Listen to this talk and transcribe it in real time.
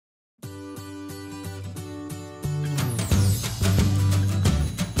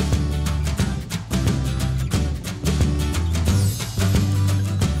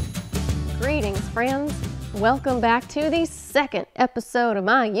friends. Welcome back to the second episode of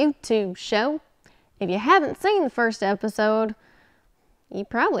my YouTube show. If you haven't seen the first episode, you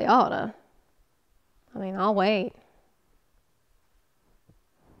probably oughta. I'll wait.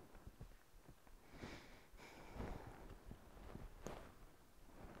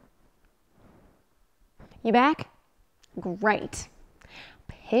 You back? Great.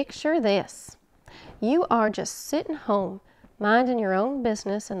 Picture this. You are just sitting home, minding your own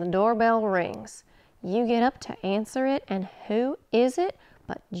business, and the doorbell rings. You get up to answer it, and who is it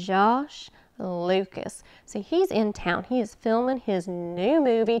but Josh Lucas? See, he's in town. He is filming his new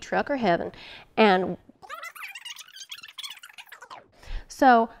movie, Trucker Heaven, and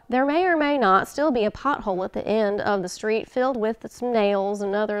so there may or may not still be a pothole at the end of the street filled with some nails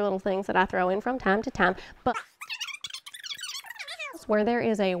and other little things that I throw in from time to time, but where there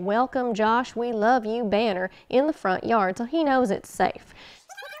is a "Welcome Josh, we love you" banner in the front yard, so he knows it's safe.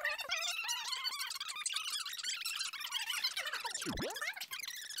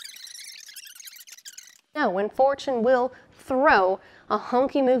 Know when fortune will throw a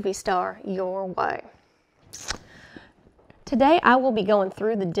hunky movie star your way. Today I will be going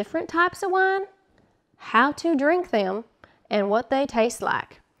through the different types of wine, how to drink them, and what they taste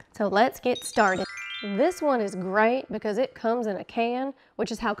like. So let's get started. This one is great because it comes in a can,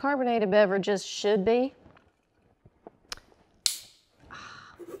 which is how carbonated beverages should be.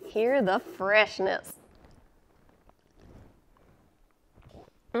 Hear the freshness.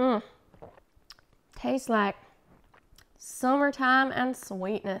 Tastes like summertime and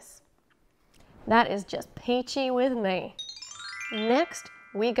sweetness. That is just peachy with me. Next,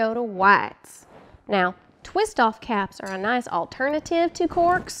 we go to whites. Now, twist-off caps are a nice alternative to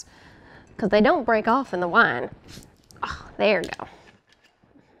corks because they don't break off in the wine. Oh, there you go.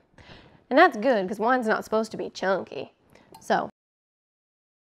 And that's good because wine's not supposed to be chunky. So,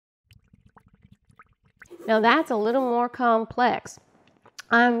 now that's a little more complex.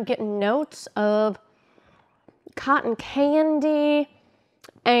 I'm getting notes of cotton candy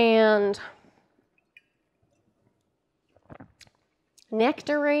and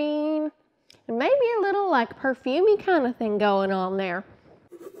nectarine and maybe a little like perfumey kind of thing going on there.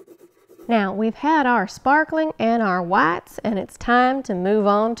 Now we've had our sparkling and our whites, and it's time to move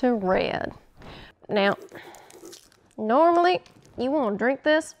on to red. Now normally you want to drink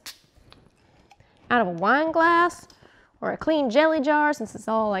this out of a wine glass or a clean jelly jar, since it's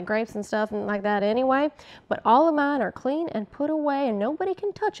all like grapes and stuff and like that anyway. But all of mine are clean and put away, and nobody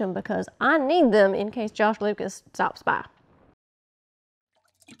can touch them because I need them in case Josh Lucas stops by.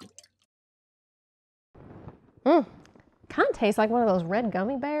 Kind of tastes like one of those red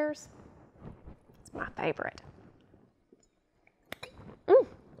gummy bears. It's my favorite.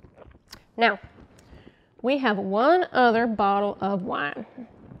 Now, we have one other bottle of wine.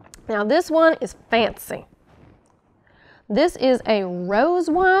 Now this one is fancy. This is a rose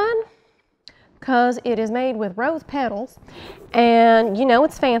wine because it is made with rose petals, and you know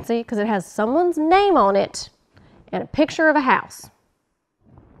it's fancy because it has someone's name on it and a picture of a house.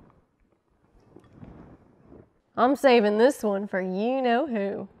 I'm saving this one for you know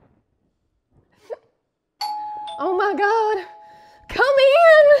who. Oh my God, come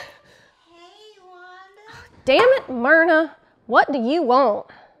in! Hey, Wanda. Damn it, Myrna, what do you want?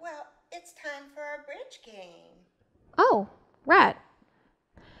 Well, it's time for our bridge game. Oh, right.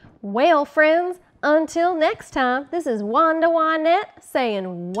 Well, friends, until next time, this is Wanda Wynette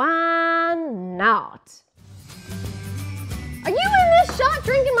saying, why not? Are you in this shot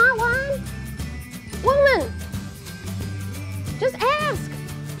drinking my wine? Woman, just ask.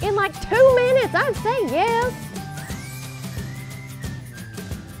 In like 2 minutes, I'd say yes.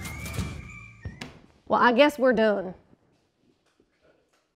 Well, I guess we're done.